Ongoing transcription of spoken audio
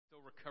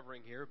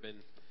recovering here. Been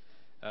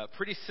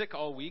pretty sick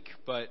all week,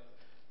 but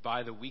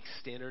by the week's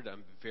standard,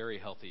 I'm very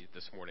healthy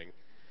this morning.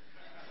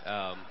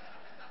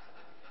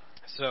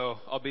 So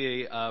I'll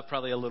be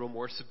probably a little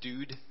more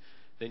subdued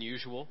than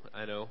usual,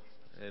 I know,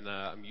 and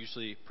I'm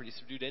usually pretty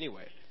subdued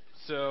anyway.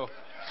 So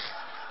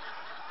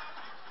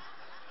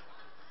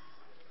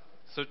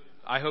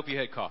I hope you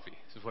had coffee,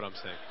 is what I'm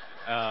saying.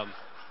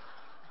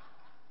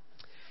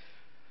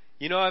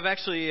 I've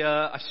actually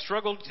I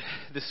struggled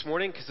this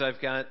morning because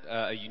I've got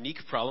a unique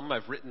problem.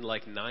 I've written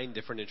like 9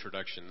 different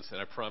introductions, and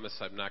I promise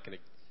I'm not going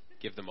to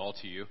give them all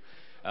to you.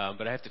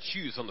 But I have to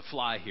choose on the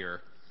fly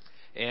here.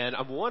 And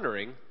I'm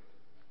wondering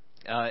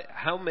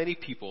how many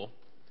people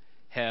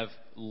have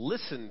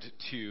listened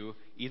to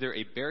either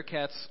a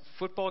Bearcats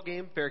football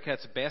game,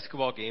 Bearcats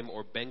basketball game,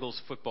 or Bengals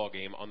football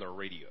game on their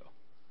radio.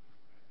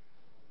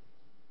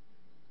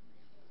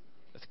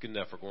 That's good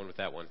enough. We're going with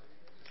that one.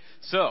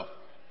 So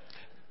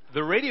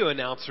the radio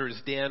announcer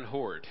is Dan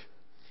Horde,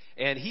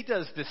 and he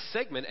does this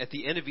segment at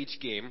the end of each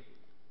game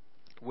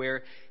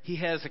where he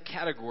has a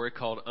category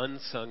called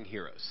Unsung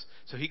Heroes.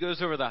 So he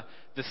goes over the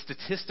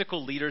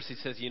statistical leaders. He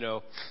says,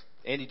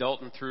 Andy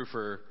Dalton threw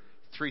for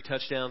 3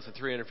 touchdowns and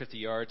 350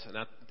 yards. And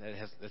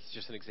that's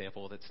just an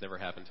example. That's never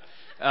happened.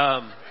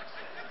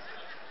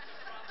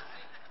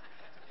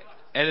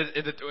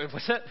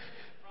 What's that?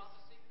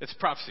 It's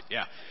prophecy,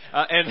 yeah.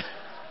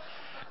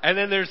 And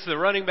then there's the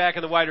running back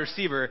and the wide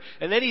receiver.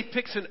 And then he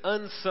picks an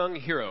unsung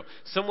hero,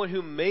 someone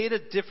who made a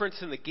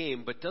difference in the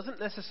game but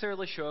doesn't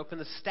necessarily show up in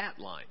the stat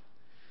line.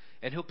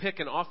 And he'll pick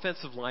an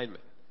offensive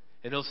lineman.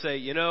 And he'll say,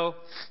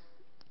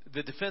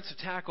 the defensive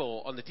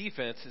tackle on the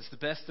defense is the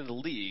best in the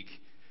league.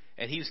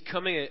 And he was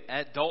coming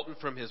at Dalton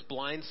from his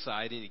blind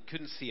side, and he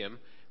couldn't see him,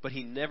 but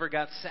he never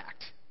got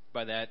sacked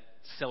by that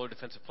stellar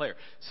defensive player.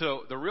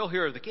 So the real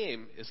hero of the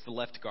game is the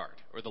left guard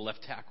or the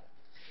left tackle.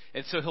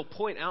 And so he'll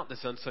point out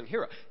this unsung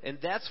hero, and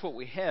that's what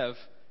we have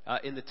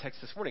in the text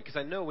this morning. Because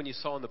I know when you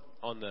saw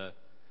on the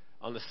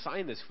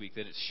sign this week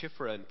that it's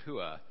Shiphrah and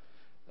Puah,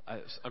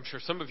 I'm sure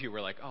some of you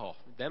were like, "Oh,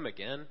 them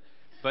again."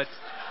 But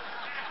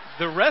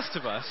the rest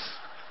of us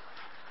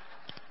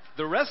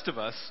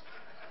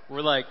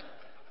were like,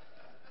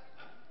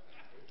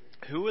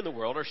 "Who in the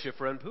world are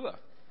Shiphrah and Puah?"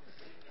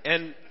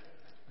 And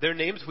their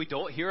names we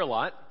don't hear a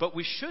lot, but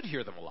we should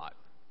hear them a lot.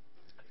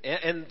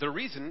 And the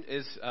reason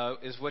is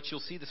what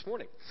you'll see this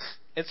morning.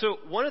 And so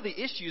one of the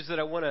issues that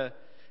I want to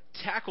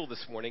tackle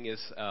this morning is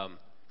I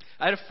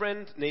had a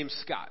friend named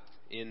Scott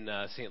in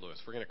St. Louis.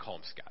 We're going to call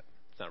him Scott.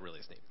 It's not really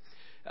his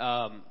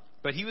name.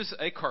 But he was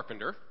a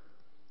carpenter,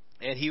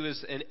 and he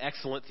was an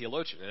excellent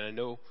theologian. And I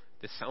know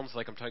this sounds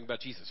like I'm talking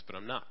about Jesus, but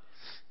I'm not.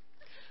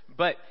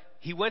 But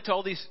he went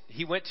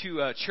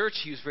to church.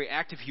 He was very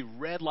active. He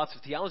read lots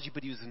of theology,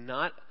 but he was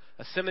not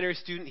a seminary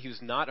student. He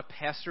was not a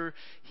pastor.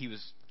 He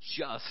was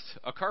just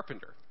a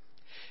carpenter.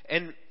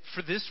 And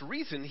for this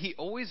reason, he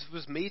always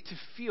was made to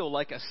feel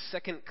like a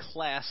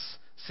second-class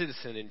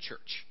citizen in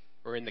church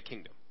or in the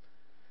kingdom.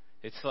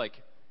 It's like,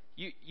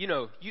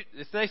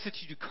 it's nice that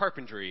you do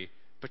carpentry,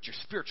 but your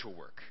spiritual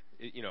work,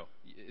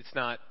 it's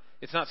not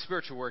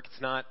spiritual work.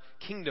 It's not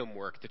kingdom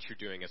work that you're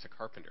doing as a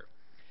carpenter.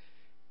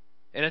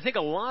 And I think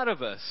a lot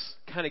of us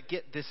kind of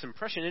get this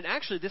impression, and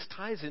actually this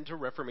ties into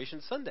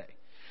Reformation Sunday.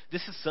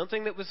 This is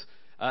something that was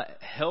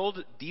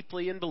held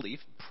deeply in belief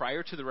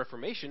prior to the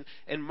Reformation,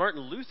 and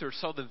Martin Luther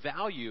saw the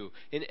value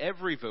in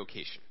every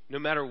vocation. No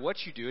matter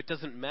what you do, it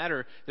doesn't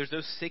matter. There's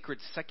no sacred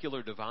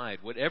secular divide.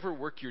 Whatever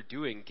work you're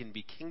doing can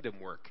be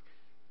kingdom work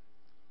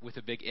with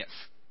a big if.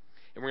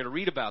 And we're going to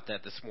read about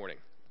that this morning.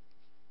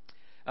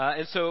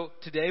 And so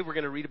today we're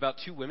going to read about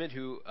 2 women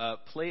who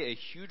play a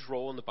huge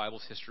role in the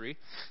Bible's history.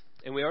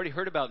 And we already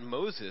heard about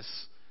Moses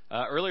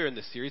earlier in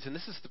this series, and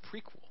this is the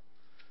prequel.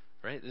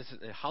 Right?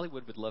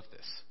 Hollywood would love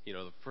this.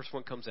 The first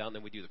one comes out, and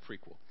then we do the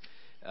prequel.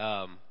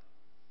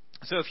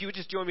 So if you would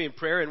just join me in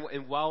prayer,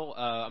 and while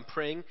I'm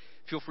praying,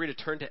 feel free to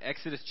turn to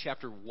Exodus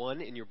chapter 1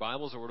 in your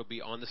Bibles, or it'll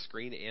be on the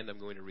screen, and I'm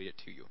going to read it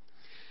to you.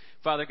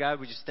 Father God,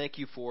 we just thank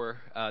you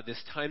for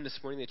this time this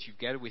morning that you've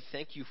gathered. We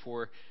thank you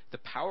for the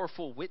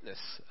powerful witness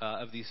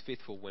of these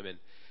faithful women.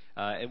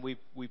 And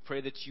we pray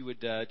that you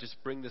would just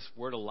bring this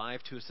word alive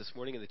to us this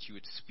morning, and that you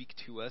would speak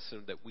to us,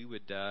 and that we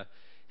would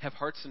have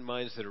hearts and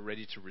minds that are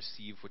ready to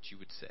receive what you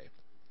would say.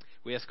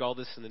 We ask all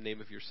this in the name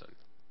of your Son.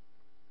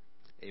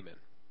 Amen.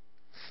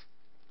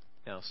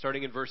 Now,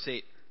 starting in verse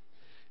 8.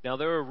 Now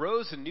there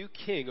arose a new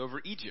king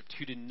over Egypt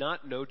who did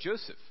not know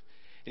Joseph.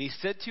 And he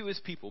said to his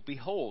people,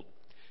 "Behold,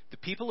 the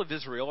people of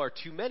Israel are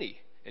too many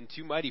and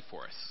too mighty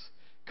for us.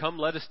 Come,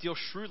 let us deal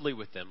shrewdly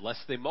with them,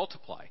 lest they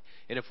multiply.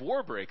 And if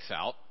war breaks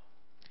out,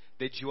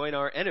 they join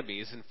our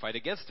enemies and fight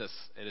against us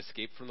and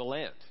escape from the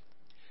land."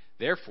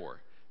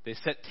 Therefore, they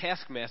set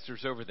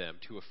taskmasters over them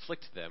to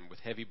afflict them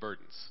with heavy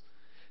burdens.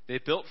 They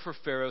built for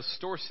Pharaoh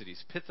store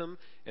cities, Pithom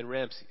and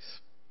Ramses.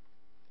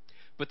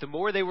 But the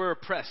more they were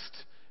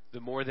oppressed, the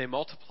more they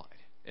multiplied,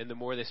 and the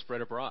more they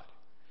spread abroad.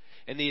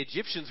 And the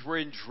Egyptians were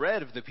in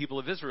dread of the people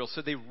of Israel,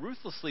 so they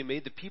ruthlessly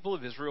made the people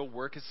of Israel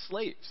work as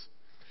slaves.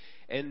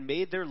 and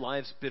made their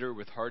lives bitter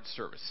with hard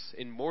service,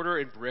 in mortar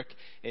and brick,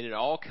 and in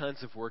all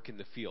kinds of work in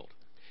the field.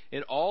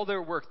 In all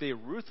their work they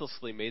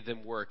ruthlessly made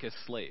them work as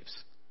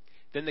slaves.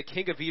 Then the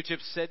king of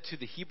Egypt said to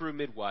the Hebrew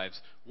midwives,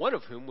 one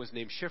of whom was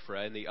named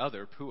Shiphrah and the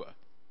other Puah,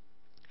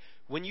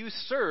 when you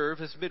serve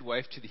as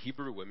midwife to the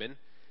Hebrew women,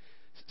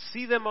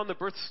 see them on the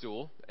birth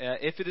stool.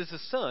 If it is a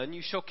son,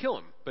 you shall kill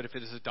him, but if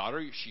it is a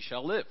daughter, she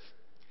shall live.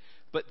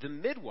 But the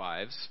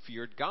midwives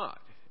feared God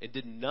and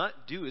did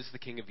not do as the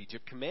king of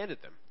Egypt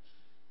commanded them,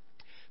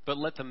 but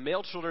let the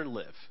male children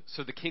live.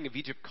 So the king of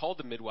Egypt called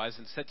the midwives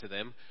and said to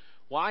them,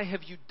 why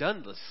have you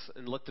done this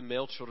and let the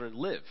male children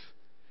live?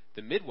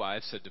 The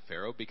midwives said to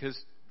Pharaoh, because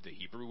the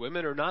Hebrew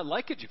women are not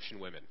like Egyptian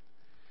women,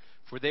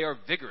 for they are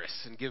vigorous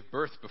and give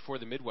birth before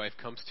the midwife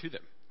comes to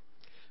them.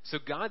 So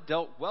God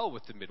dealt well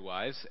with the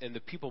midwives, and the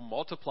people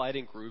multiplied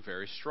and grew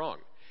very strong.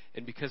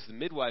 And because the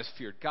midwives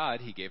feared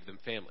God, he gave them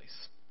families.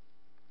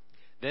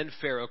 Then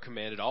Pharaoh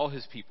commanded all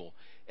his people,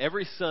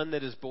 every son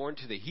that is born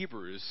to the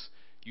Hebrews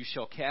you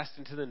shall cast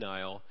into the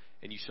Nile,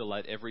 and you shall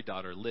let every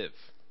daughter live.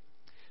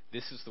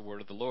 This is the word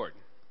of the Lord.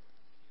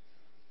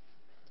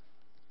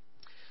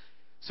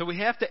 So we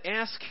have to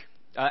ask,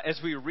 as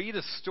we read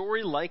a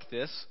story like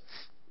this,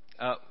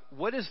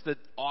 what is the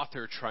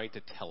author trying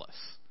to tell us?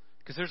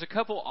 Because there's a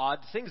couple odd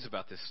things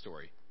about this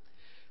story.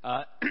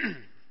 To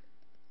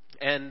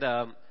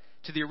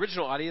the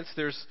original audience,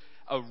 there's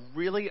a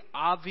really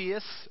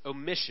obvious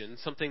omission,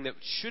 something that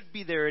should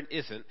be there and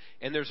isn't,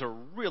 and there's a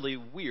really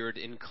weird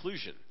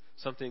inclusion,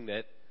 something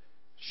that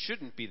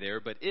shouldn't be there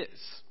but is.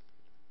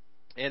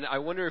 And I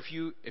wonder if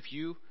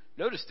you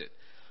noticed it.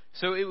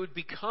 So it would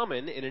be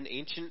common in an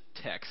ancient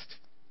text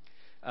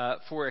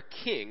for a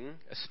king,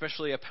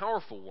 especially a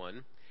powerful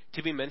one,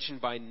 to be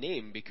mentioned by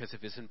name because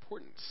of his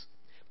importance.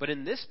 But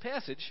in this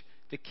passage,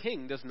 the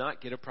king does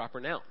not get a proper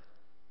noun.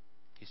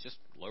 He's just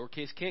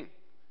lowercase king.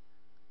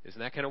 Isn't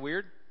that kind of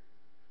weird?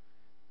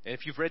 And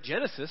if you've read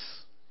Genesis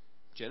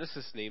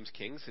names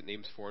kings, it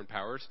names foreign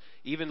powers.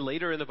 Even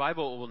later in the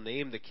Bible, it will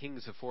name the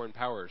kings of foreign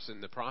powers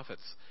and the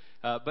prophets.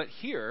 But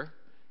here,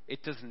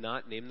 it does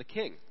not name the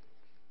king.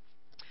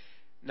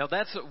 Now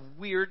that's a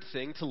weird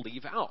thing to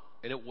leave out,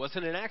 and it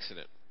wasn't an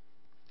accident.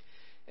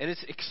 And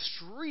it's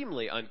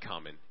extremely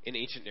uncommon in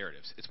ancient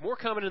narratives. It's more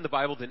common in the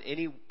Bible than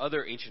any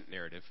other ancient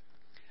narrative,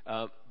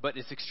 but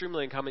it's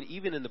extremely uncommon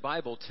even in the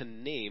Bible to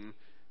name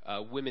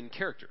women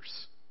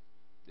characters,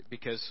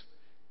 because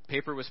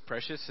paper was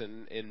precious,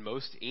 and in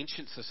most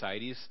ancient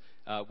societies,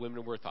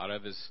 women were thought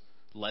of as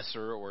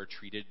lesser or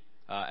treated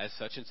as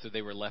such, and so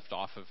they were left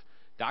off of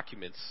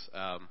documents.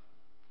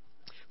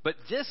 But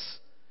this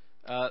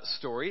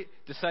story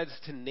decides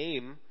to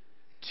name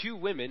two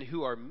women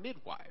who are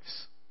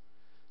midwives.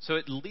 So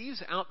it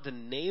leaves out the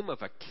name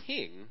of a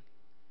king,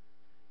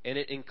 and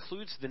it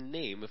includes the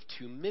name of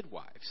two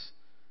midwives.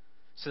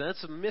 So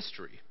that's a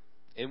mystery,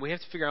 and we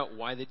have to figure out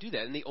why they do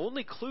that. And the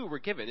only clue we're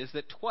given is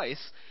that twice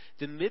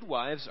the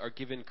midwives are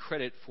given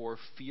credit for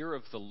fear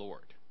of the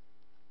Lord.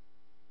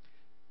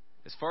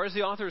 As far as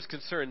the author is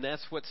concerned,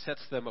 that's what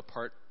sets them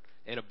apart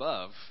and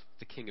above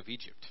the king of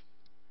Egypt.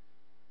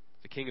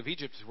 The king of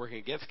Egypt is working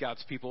against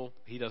God's people.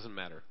 He doesn't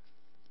matter.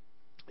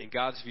 In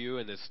God's view,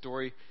 in this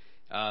story,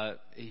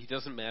 he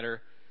doesn't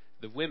matter.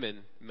 The women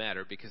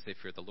matter because they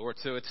fear the Lord.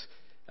 So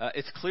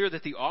it's clear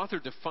that the author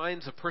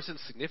defines a person's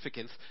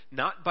significance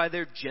not by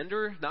their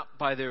gender, not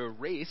by their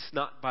race,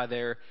 not by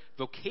their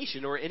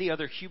vocation or any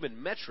other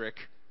human metric,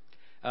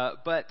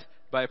 but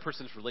by a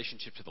person's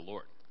relationship to the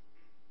Lord.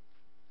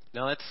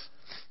 Now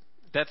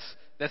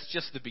that's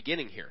just the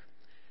beginning here.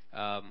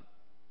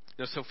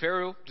 So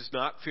Pharaoh does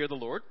not fear the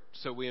Lord,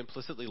 so we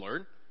implicitly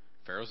learn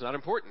Pharaoh's not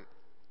important.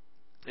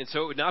 And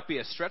so it would not be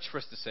a stretch for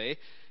us to say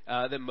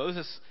that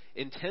Moses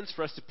intends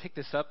for us to pick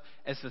this up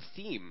as the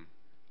theme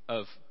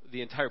of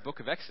the entire book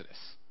of Exodus.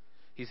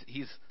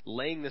 He's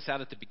laying this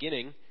out at the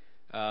beginning,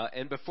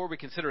 and before we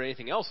consider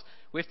anything else,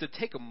 we have to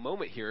take a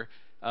moment here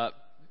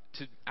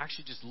to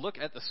actually just look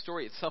at the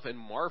story itself and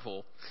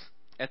marvel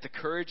at the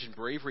courage and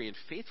bravery and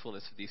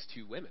faithfulness of these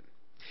two women.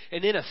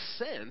 And in a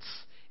sense,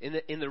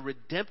 in the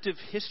redemptive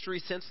history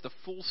sense, the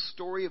full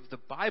story of the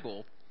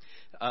Bible,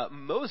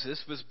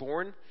 Moses was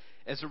born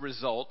as a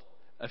result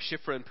of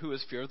Shiphrah and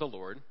Puah's fear of the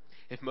Lord.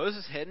 If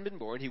Moses hadn't been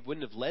born, he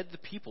wouldn't have led the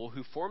people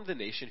who formed the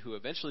nation who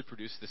eventually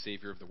produced the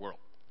Savior of the world.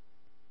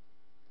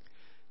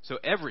 So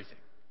everything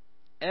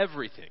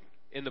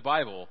in the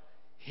Bible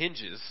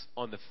hinges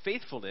on the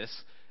faithfulness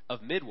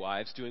of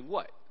midwives doing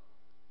what?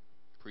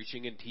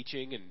 Preaching and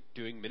teaching and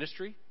doing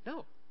ministry?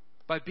 No,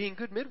 by being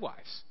good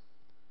midwives.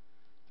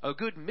 A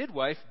good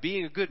midwife,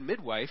 being a good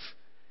midwife,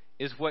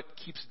 is what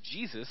keeps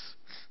Jesus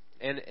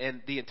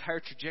and the entire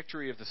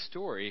trajectory of the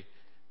story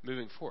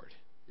moving forward.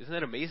 Isn't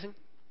that amazing?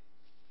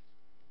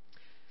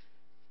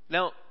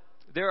 Now,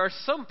 there are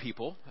some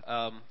people,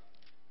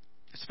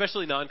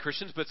 especially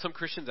non-Christians, but some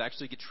Christians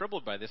actually get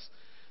troubled by this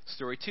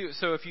story too.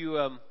 So if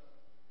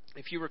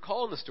you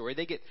recall in the story,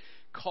 they get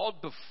called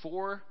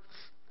before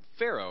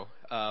Pharaoh.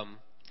 And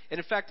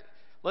in fact,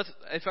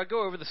 if I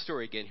go over the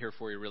story again here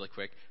for you really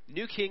quick.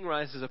 New king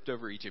rises up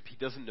over Egypt. He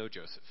doesn't know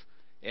Joseph.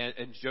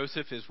 And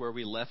Joseph is where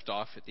we left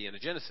off at the end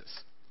of Genesis.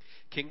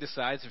 King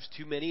decides there's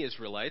too many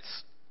Israelites,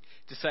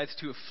 decides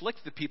to afflict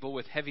the people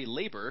with heavy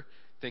labor,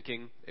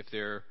 thinking if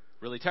they're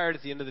really tired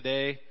at the end of the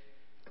day,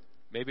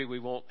 maybe we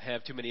won't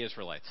have too many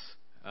Israelites.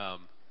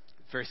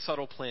 Very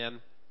subtle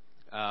plan,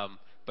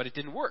 but it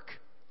didn't work.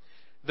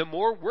 The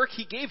more work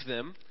he gave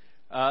them,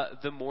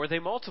 the more they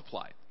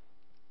multiplied.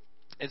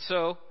 And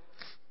so,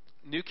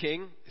 new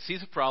king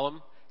sees a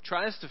problem,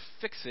 tries to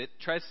fix it,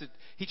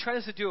 he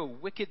tries to do a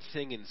wicked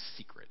thing in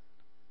secret.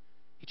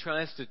 He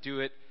tries to do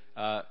it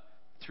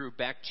through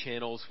back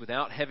channels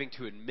without having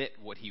to admit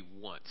what he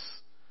wants.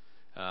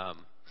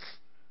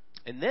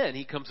 And then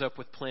he comes up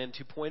with plan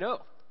 2.0.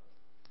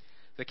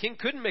 The king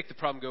couldn't make the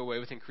problem go away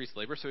with increased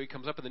labor, so he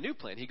comes up with a new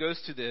plan. He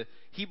goes to the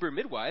Hebrew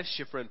midwives,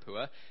 Shiphrah and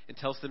Puah, and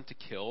tells them to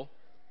kill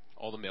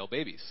all the male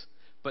babies.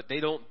 But they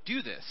don't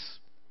do this.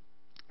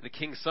 The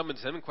king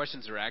summons them and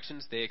questions their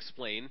actions. They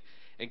explain,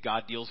 and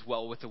God deals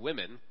well with the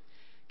women.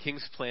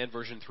 King's plan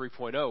version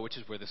 3.0, which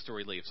is where the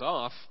story leaves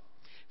off,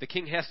 the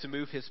king has to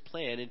move his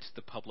plan into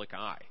the public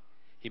eye.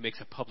 He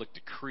makes a public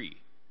decree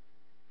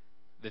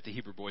that the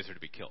Hebrew boys are to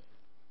be killed.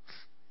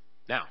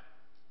 Now,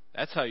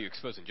 that's how you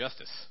expose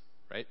injustice,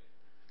 right?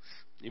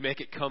 You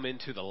make it come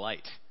into the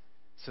light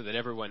so that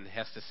everyone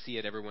has to see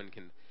it. Everyone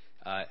can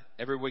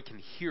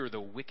hear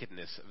the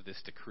wickedness of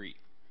this decree.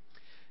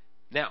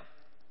 Now,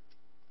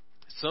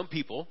 some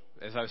people,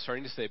 as I was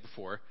starting to say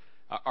before,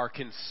 are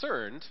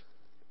concerned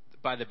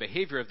by the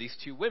behavior of these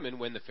two women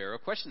when the Pharaoh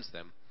questions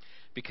them,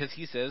 because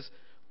he says,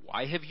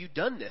 "Why have you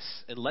done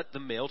this, and let the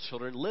male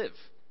children live?"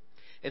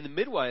 And the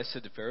midwives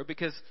said to Pharaoh,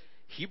 "Because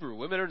Hebrew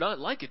women are not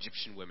like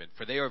Egyptian women,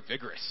 for they are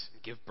vigorous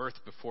and give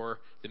birth before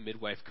the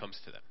midwife comes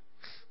to them."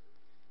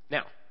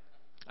 Now,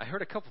 I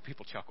heard a couple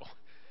people chuckle.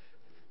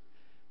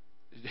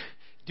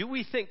 Do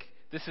we think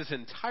this is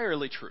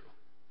entirely true?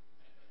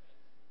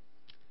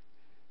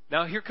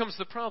 Now, here comes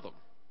the problem.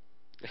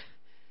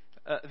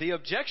 The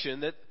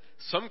objection that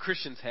some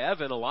Christians have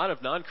and a lot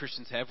of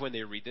non-Christians have when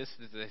they read this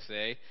is they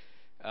say,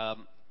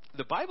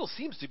 the Bible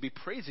seems to be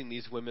praising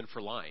these women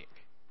for lying.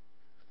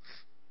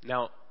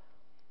 Now,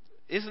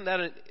 isn't that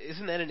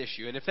an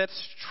issue? And if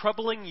that's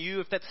troubling you,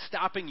 if that's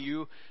stopping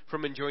you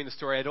from enjoying the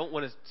story, I don't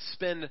want to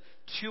spend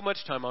too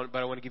much time on it,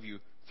 but I want to give you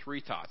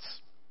 3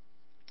 thoughts.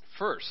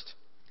 First,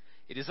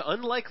 it is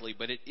unlikely,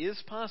 but it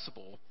is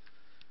possible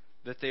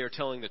that they are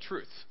telling the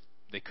truth.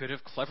 They could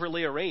have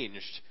cleverly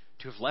arranged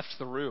to have left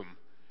the room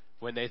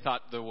when they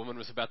thought the woman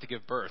was about to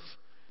give birth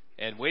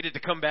and waited to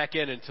come back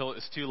in until it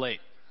was too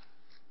late.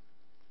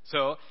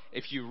 So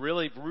if you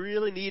really,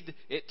 really need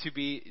it to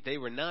be, they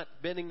were not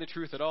bending the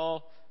truth at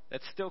all,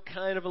 that's still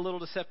kind of a little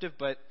deceptive,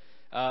 but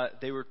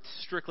they were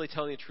strictly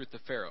telling the truth to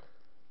Pharaoh.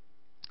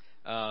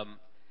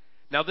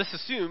 Now this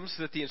assumes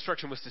that the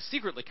instruction was to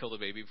secretly kill the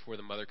baby before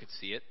the mother could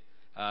see it,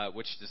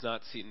 which does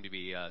not seem to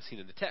be seen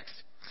in the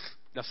text.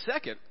 Now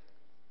second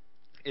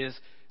is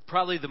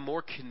probably the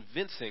more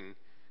convincing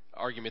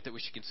argument that we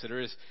should consider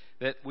is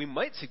that we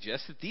might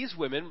suggest that these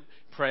women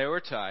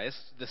prioritized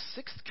the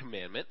 6th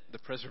commandment, the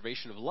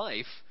preservation of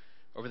life,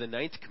 over the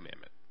 9th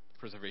commandment,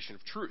 preservation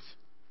of truth,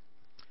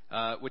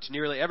 which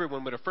nearly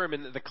everyone would affirm.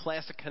 And the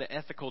classic kind of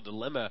ethical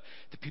dilemma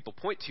that people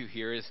point to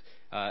here is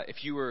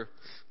if you were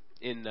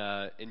in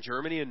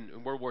Germany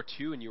in World War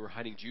II and you were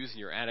hiding Jews in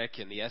your attic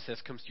and the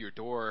SS comes to your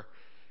door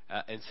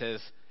and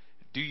says,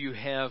 "Do you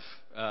have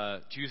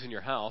Jews in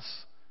your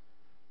house?"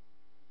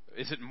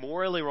 Is it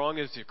morally wrong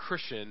as a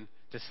Christian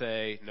to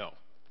say no?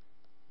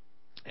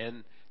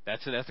 And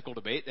that's an ethical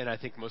debate, and I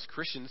think most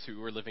Christians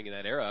who were living in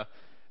that era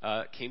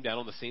came down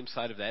on the same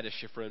side of that as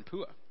Shiphrah and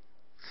Puah.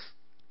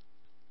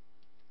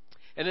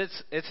 And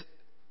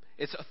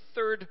it's a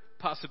third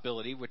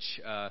possibility, which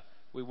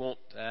we won't.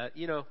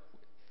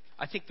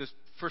 I think the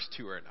first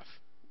 2 are enough.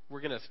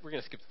 We're gonna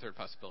skip the third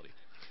possibility.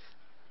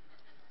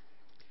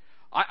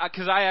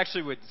 Because I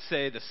actually would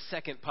say the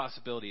second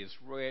possibility is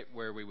right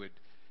where we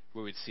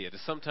would see it.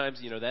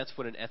 Sometimes, that's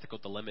what an ethical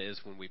dilemma is,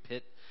 when we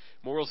pit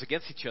morals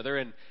against each other.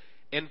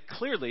 And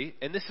clearly,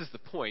 and this is the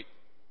point,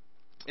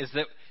 is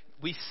that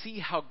we see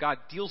how God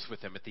deals with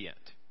them at the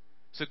end.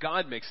 So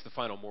God makes the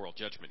final moral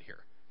judgment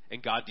here.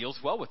 And God deals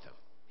well with them.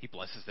 He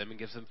blesses them and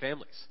gives them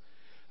families.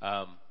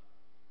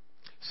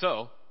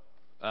 So,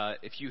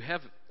 if you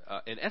have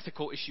an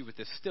ethical issue with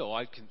this still,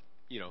 I can,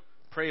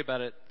 pray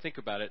about it, think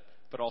about it,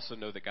 but also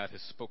know that God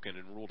has spoken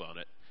and ruled on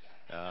it.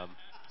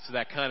 So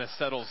that kind of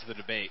settles the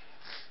debate.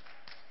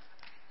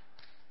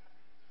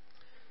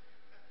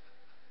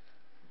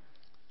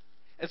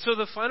 And so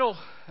the final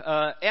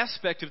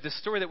aspect of this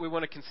story that we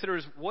want to consider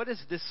is, what does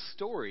this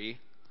story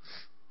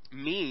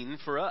mean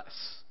for us?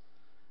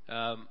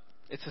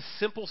 It's a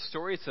simple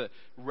story. It's a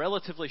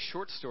relatively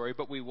short story,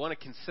 but we want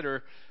to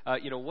consider,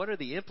 what are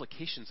the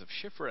implications of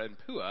Shiphrah and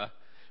Puah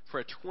for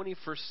a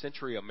 21st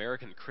century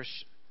American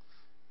Christian?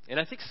 And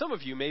I think some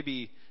of you may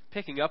be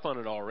picking up on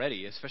it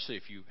already, especially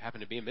if you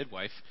happen to be a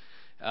midwife,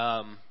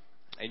 and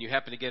you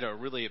happen to get a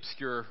really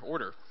obscure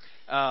order.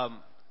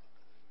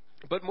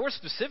 But more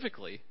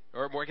specifically,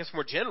 or more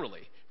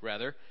generally,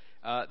 rather,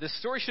 this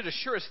story should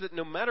assure us that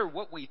no matter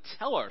what we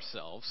tell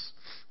ourselves,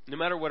 no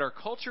matter what our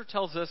culture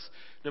tells us,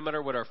 no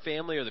matter what our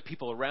family or the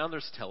people around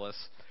us tell us,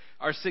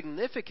 our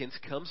significance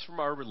comes from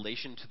our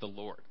relation to the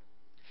Lord.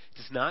 It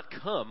does not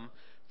come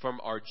from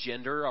our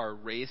gender, our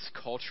race,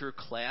 culture,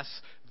 class,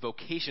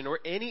 vocation, or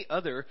any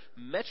other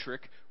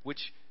metric which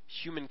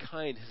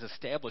humankind has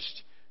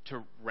established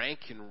to rank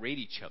and rate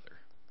each other.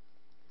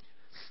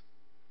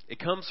 It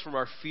comes from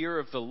our fear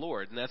of the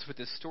Lord, and that's what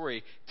this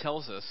story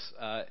tells us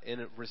in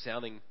a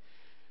resounding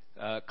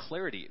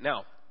clarity.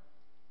 Now,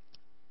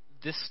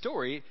 this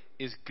story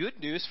is good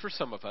news for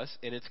some of us,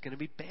 and it's going to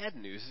be bad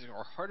news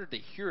or harder to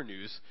hear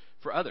news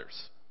for others.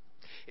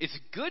 It's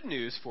good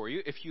news for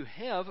you if you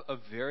have a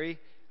very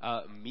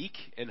meek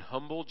and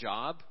humble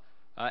job,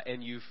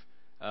 and you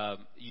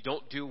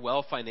don't do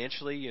well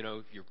financially. You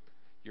know,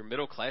 you're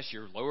middle class,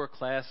 you're lower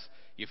class.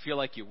 You feel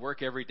like you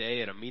work every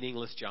day at a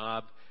meaningless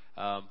job,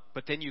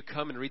 but then you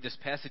come and read this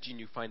passage and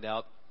you find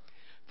out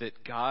that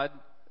God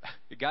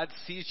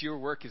sees your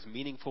work as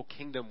meaningful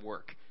kingdom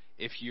work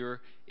if you're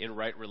in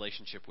right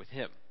relationship with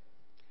Him.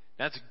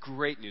 That's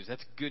great news.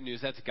 That's good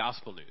news. That's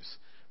gospel news.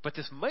 But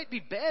this might be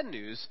bad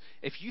news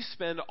if you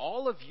spend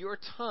all of your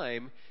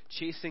time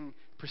chasing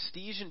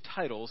prestige and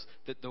titles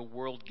that the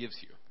world gives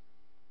you.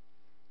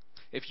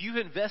 If you've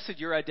invested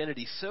your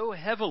identity so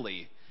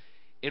heavily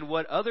in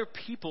what other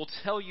people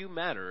tell you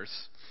matters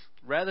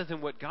rather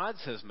than what God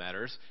says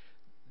matters,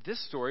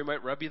 this story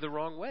might rub you the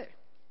wrong way.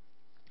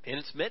 And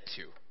it's meant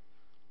to.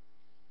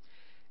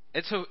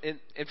 And so,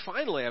 and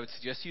finally, I would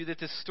suggest to you that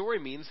this story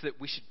means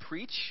that we should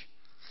preach,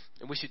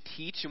 and we should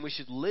teach, and we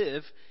should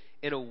live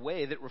in a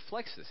way that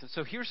reflects this. And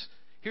so here's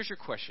your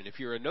question. If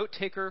you're a note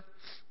taker,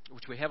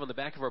 which we have on the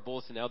back of our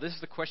bulletin now, this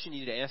is the question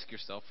you need to ask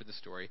yourself for the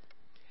story.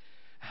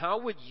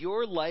 How would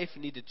your life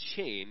need to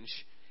change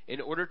in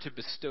order to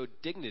bestow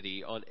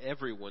dignity on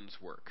everyone's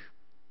work?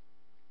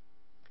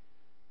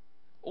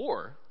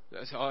 Or,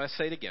 so I'll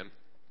say it again,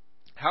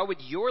 how would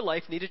your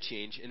life need to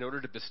change in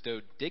order to bestow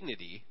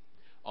dignity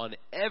on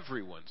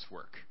everyone's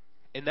work?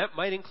 And that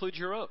might include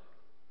your own.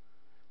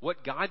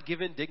 What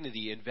God-given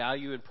dignity and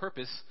value and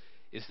purpose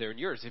is there in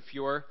yours? If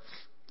you're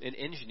an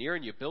engineer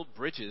and you build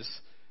bridges,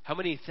 how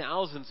many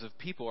thousands of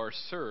people are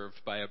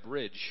served by a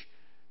bridge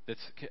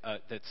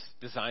that's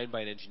designed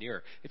by an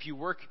engineer? If you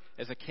work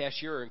as a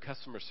cashier or in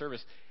customer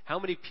service, how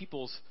many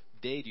people's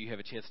day do you have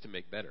a chance to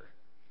make better?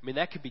 I mean,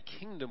 that could be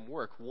kingdom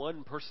work,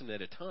 one person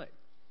at a time.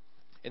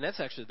 And that's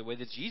actually the way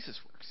that Jesus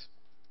works.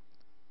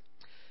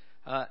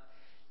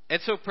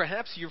 And so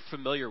perhaps you're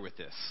familiar with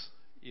this.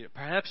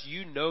 Perhaps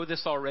you know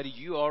this already.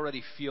 You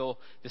already feel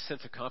this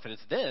sense of confidence.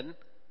 Then,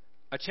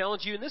 I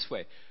challenge you in this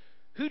way.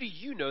 Who do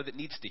you know that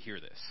needs to hear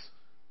this?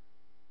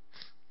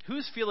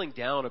 Who's feeling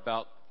down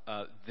about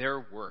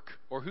their work?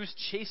 Or who's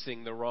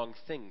chasing the wrong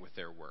thing with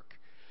their work?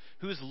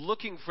 Who's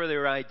looking for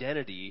their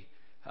identity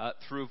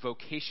through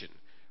vocation?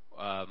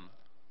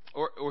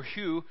 Or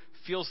who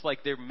feels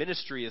like their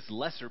ministry is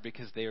lesser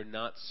because they are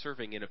not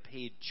serving in a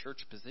paid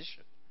church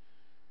position?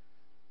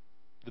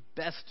 The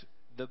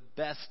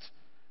best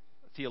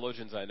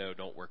theologians I know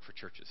don't work for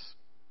churches.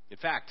 In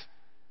fact,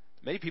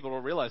 many people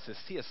don't realize this.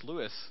 C.S.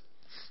 Lewis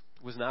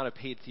was not a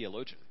paid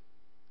theologian.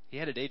 He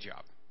had a day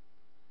job.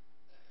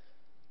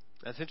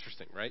 That's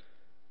interesting, right?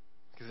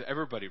 Because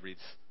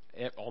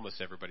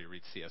almost everybody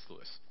reads C.S.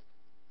 Lewis.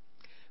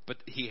 But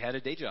he had a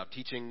day job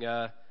teaching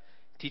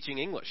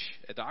English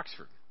at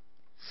Oxford.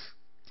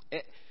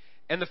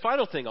 And the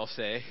final thing I'll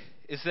say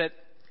is that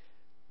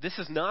this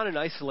is not an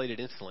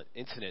isolated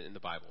incident in the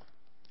Bible.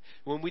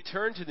 When we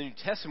turn to the New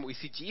Testament, we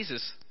see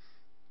Jesus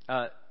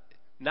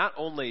not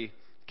only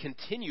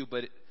continue,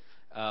 but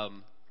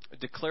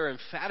declare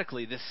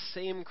emphatically this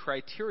same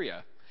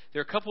criteria.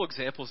 There are a couple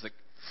examples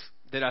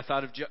that I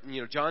thought of.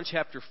 John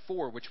chapter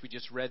 4, which we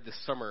just read this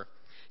summer.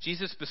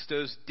 Jesus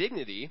bestows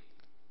dignity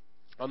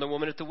on the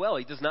woman at the well.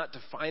 He does not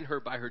define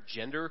her by her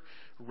gender,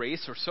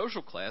 race, or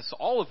social class,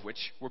 all of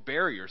which were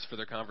barriers for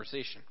their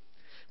conversation.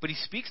 But he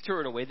speaks to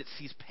her in a way that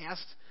sees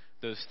past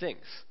those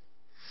things.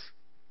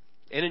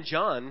 And in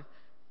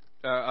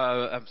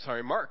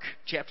Mark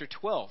chapter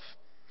 12,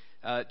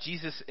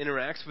 Jesus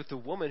interacts with the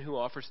woman who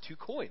offers 2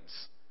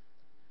 coins.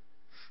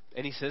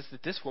 And he says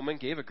that this woman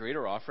gave a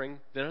greater offering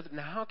than others.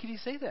 Now, how can he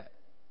say that?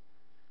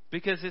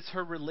 Because it's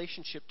her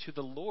relationship to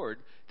the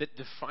Lord that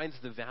defines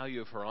the value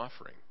of her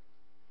offering.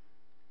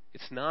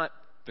 It's not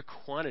the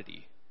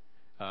quantity.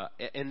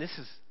 And this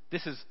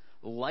is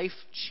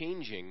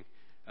life-changing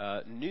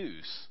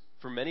news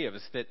for many of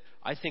us that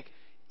I think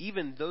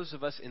even those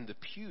of us in the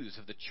pews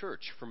of the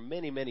church for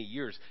many, many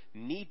years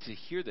need to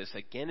hear this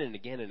again and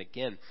again and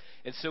again.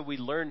 And so we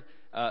learn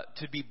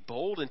to be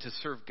bold and to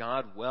serve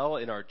God well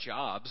in our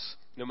jobs,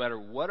 no matter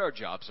what our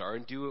jobs are,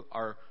 and do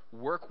our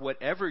work,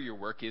 whatever your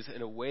work is,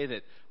 in a way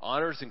that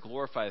honors and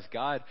glorifies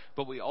God.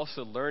 But we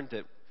also learn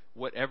that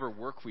whatever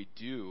work we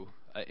do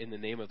in the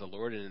name of the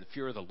Lord and in the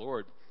fear of the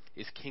Lord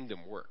is kingdom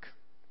work.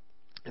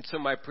 And so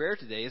my prayer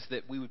today is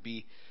that we would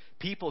be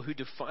people who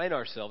define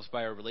ourselves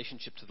by our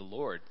relationship to the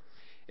Lord,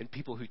 and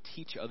people who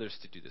teach others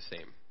to do the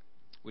same.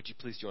 Would you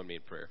please join me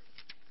in prayer?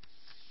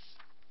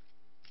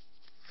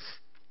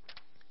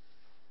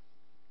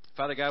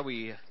 Father God,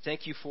 we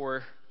thank you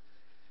for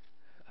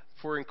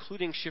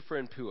including Shiphrah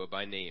and Puah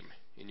by name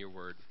in your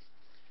word.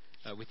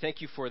 We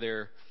thank you for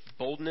their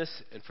boldness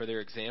and for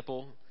their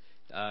example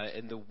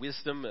and the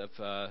wisdom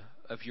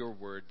of your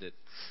word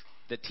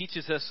that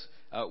teaches us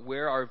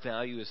where our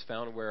value is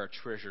found and where our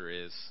treasure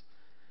is.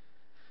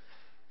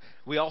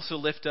 We also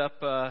lift up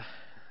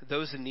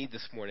those in need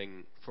this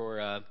morning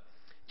for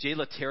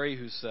Jayla Terry,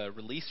 who's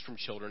released from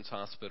Children's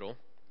Hospital.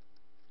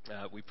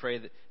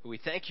 We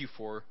thank you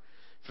for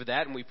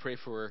that, and we pray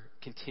for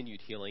continued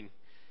healing.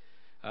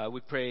 We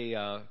pray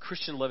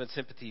Christian love and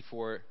sympathy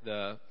for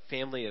the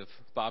family of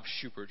Bob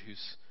Schubert, whose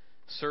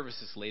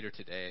service is later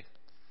today.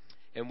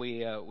 And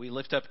we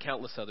lift up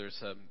countless others.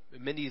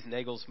 Mindy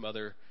Nagel's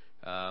mother,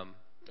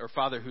 or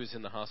father, who's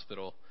in the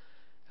hospital.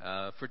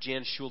 For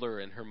Jan Schuler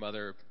and her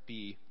mother,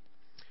 B.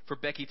 For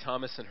Becky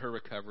Thomas and her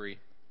recovery.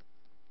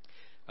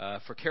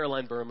 For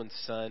Caroline Berman's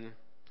son.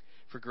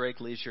 For Greg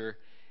Leisure.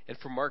 And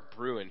for Mark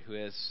Bruin, who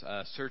has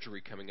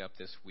surgery coming up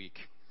this week.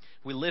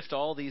 We lift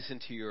all these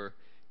into your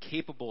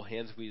capable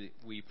hands.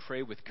 We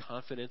pray with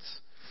confidence,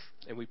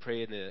 and we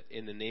pray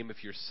in the name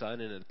of your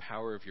Son and in the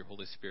power of your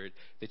Holy Spirit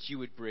that you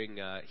would bring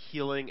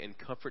healing and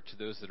comfort to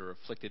those that are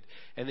afflicted,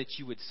 and that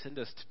you would send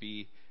us to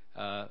be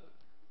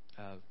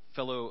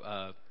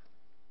fellow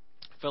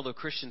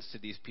Christians to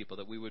these people,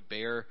 that we would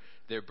bear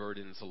their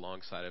burdens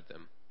alongside of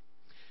them.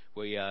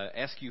 We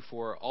ask you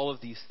for all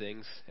of these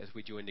things as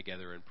we join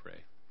together and pray.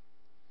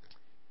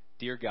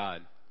 Dear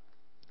God,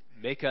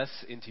 make us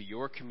into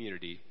your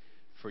community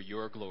for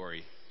your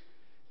glory.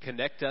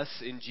 Connect us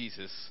in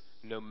Jesus,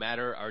 no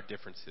matter our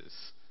differences.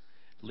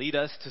 Lead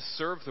us to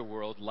serve the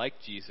world like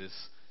Jesus,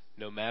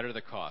 no matter the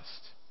cost.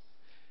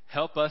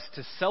 Help us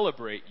to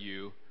celebrate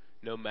you,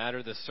 no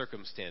matter the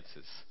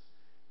circumstances.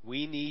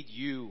 We need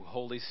you,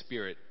 Holy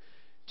Spirit,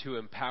 to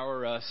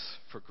empower us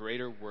for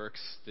greater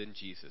works than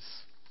Jesus.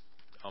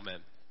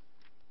 Amen.